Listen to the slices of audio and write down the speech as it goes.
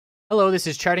Hello, this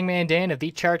is Charting Man Dan of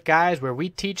TheChartGuys, where we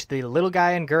teach the little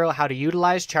guy and girl how to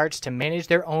utilize charts to manage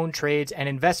their own trades and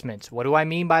investments. What do I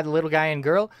mean by the little guy and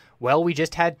girl? Well, we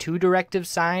just had 2 directives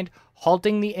signed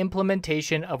halting the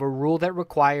implementation of a rule that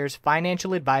requires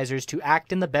financial advisors to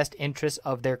act in the best interests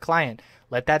of their client.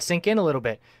 Let that sink in a little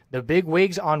bit. The big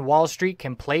wigs on Wall Street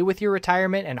can play with your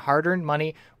retirement and hard-earned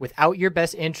money without your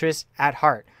best interests at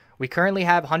heart. We currently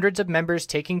have hundreds of members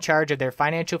taking charge of their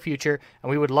financial future,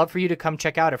 and we would love for you to come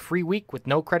check out a free week with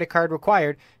no credit card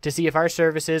required to see if our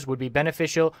services would be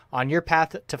beneficial on your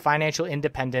path to financial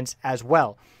independence as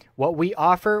well. What we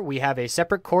offer, we have a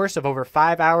separate course of over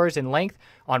 5 hours in length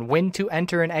on when to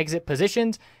enter and exit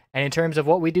positions. And in terms of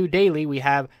what we do daily, we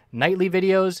have nightly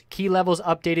videos, key levels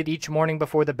updated each morning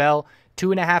before the bell,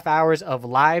 2.5 hours of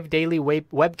live daily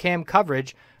webcam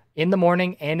coverage in the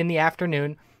morning and in the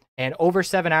afternoon, and over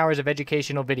 7 hours of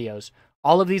educational videos.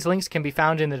 All of these links can be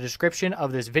found in the description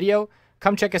of this video.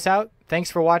 Come check us out. Thanks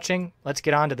for watching. Let's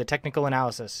get on to the technical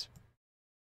analysis.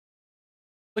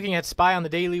 Looking at SPY on the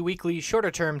daily, weekly,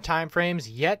 shorter-term time frames,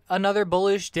 yet another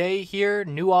bullish day here,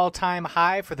 new all-time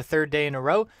high for the 3rd day in a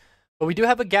row. But we do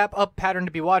have a gap up pattern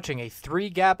to be watching, a 3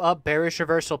 gap up bearish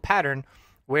reversal pattern,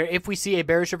 where if we see a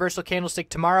bearish reversal candlestick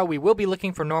tomorrow, we will be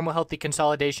looking for normal healthy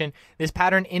consolidation. This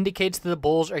pattern indicates that the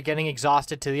bulls are getting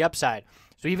exhausted to the upside.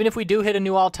 So even if we do hit a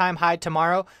new all-time high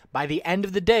tomorrow, by the end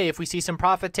of the day, if we see some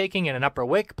profit taking in an upper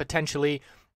wick, potentially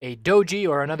a doji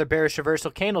or another bearish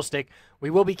reversal candlestick, we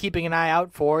will be keeping an eye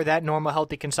out for that normal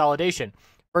healthy consolidation.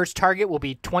 First target will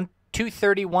be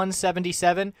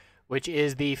 231.77, which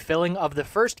is the filling of the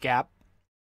first gap.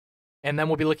 And then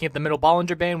we'll be looking at the middle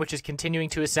Bollinger Band, which is continuing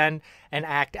to ascend and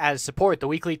act as support. The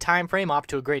weekly time frame off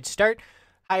to a great start.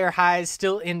 Higher highs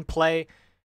still in play.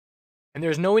 And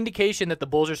there's no indication that the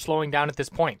bulls are slowing down at this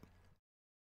point.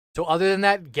 So other than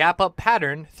that gap up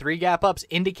pattern, 3 gap ups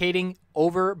indicating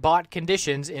overbought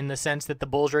conditions in the sense that the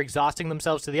bulls are exhausting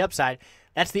themselves to the upside,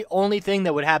 that's the only thing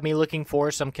that would have me looking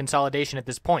for some consolidation at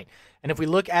this point. And if we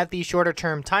look at the shorter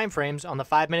term time frames on the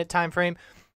 5-minute time frame,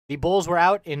 the bulls were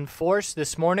out in force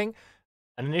this morning.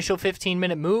 An initial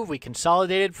 15-minute move, we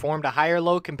consolidated, formed a higher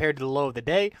low compared to the low of the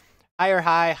day. Higher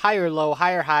high, higher low,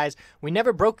 higher highs. We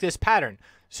never broke this pattern.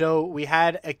 So we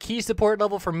had a key support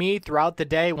level for me throughout the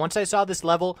day. Once I saw this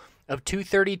level of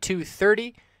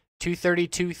 232.30,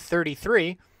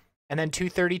 232.33, and then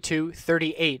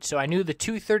 232.38. So I knew the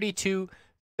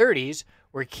 232.30s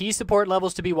were key support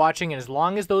levels to be watching, and as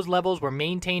long as those levels were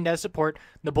maintained as support,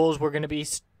 the bulls were going to be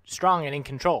strong and in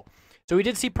control. So we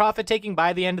did see profit taking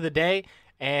by the end of the day,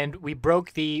 and we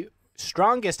broke the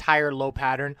strongest higher low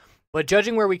pattern. But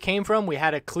judging where we came from, we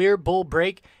had a clear bull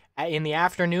break in the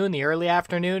afternoon, the early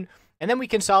afternoon, and then we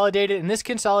consolidated, and this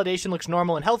consolidation looks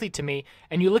normal and healthy to me.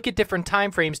 And you look at different time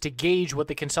frames to gauge what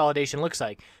the consolidation looks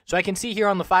like. So I can see here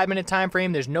on the 5-minute time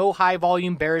frame, there's no high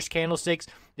volume bearish candlesticks,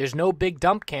 there's no big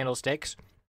dump candlesticks.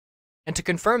 And to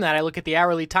confirm that, I look at the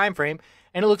hourly time frame,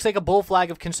 and it looks like a bull flag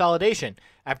of consolidation.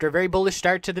 After a very bullish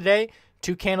start to the day,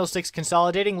 2 candlesticks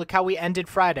consolidating. Look how we ended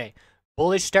Friday.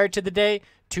 Bullish start to the day,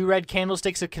 2 red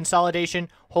candlesticks of consolidation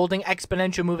holding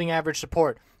exponential moving average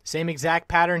support. Same exact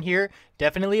pattern here.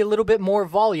 Definitely a little bit more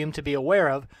volume to be aware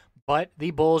of, but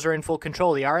the bulls are in full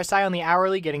control. The RSI on the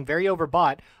hourly getting very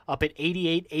overbought, up at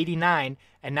 88.89,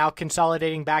 and now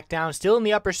consolidating back down, still in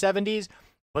the upper 70s,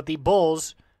 but the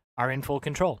bulls are in full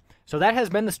control. So that has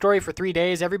been the story for 3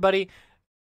 days. Everybody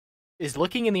is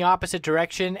looking in the opposite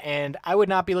direction, and I would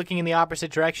not be looking in the opposite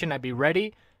direction. I'd be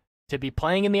ready to be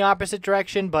playing in the opposite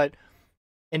direction, but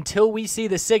until we see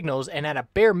the signals, and at a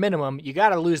bare minimum, you got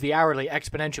to lose the hourly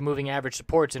exponential moving average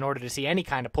supports in order to see any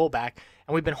kind of pullback,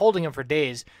 and we've been holding them for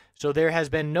days, so there has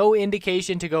been no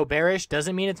indication to go bearish.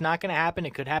 Doesn't mean it's not going to happen.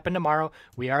 It could happen tomorrow.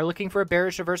 We are looking for a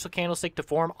bearish reversal candlestick to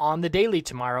form on the daily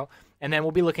tomorrow, and then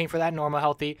we'll be looking for that normal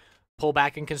healthy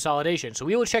pullback and consolidation. So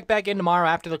we will check back in tomorrow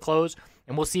after the close,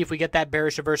 and we'll see if we get that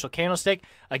bearish reversal candlestick.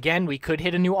 Again, we could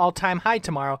hit a new all-time high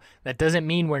tomorrow. That doesn't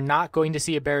mean we're not going to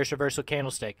see a bearish reversal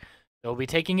candlestick. So we'll be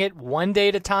taking it one day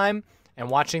at a time and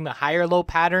watching the higher low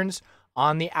patterns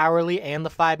on the hourly and the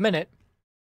 5-minute.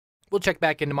 We'll check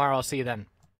back in tomorrow. I'll see you then.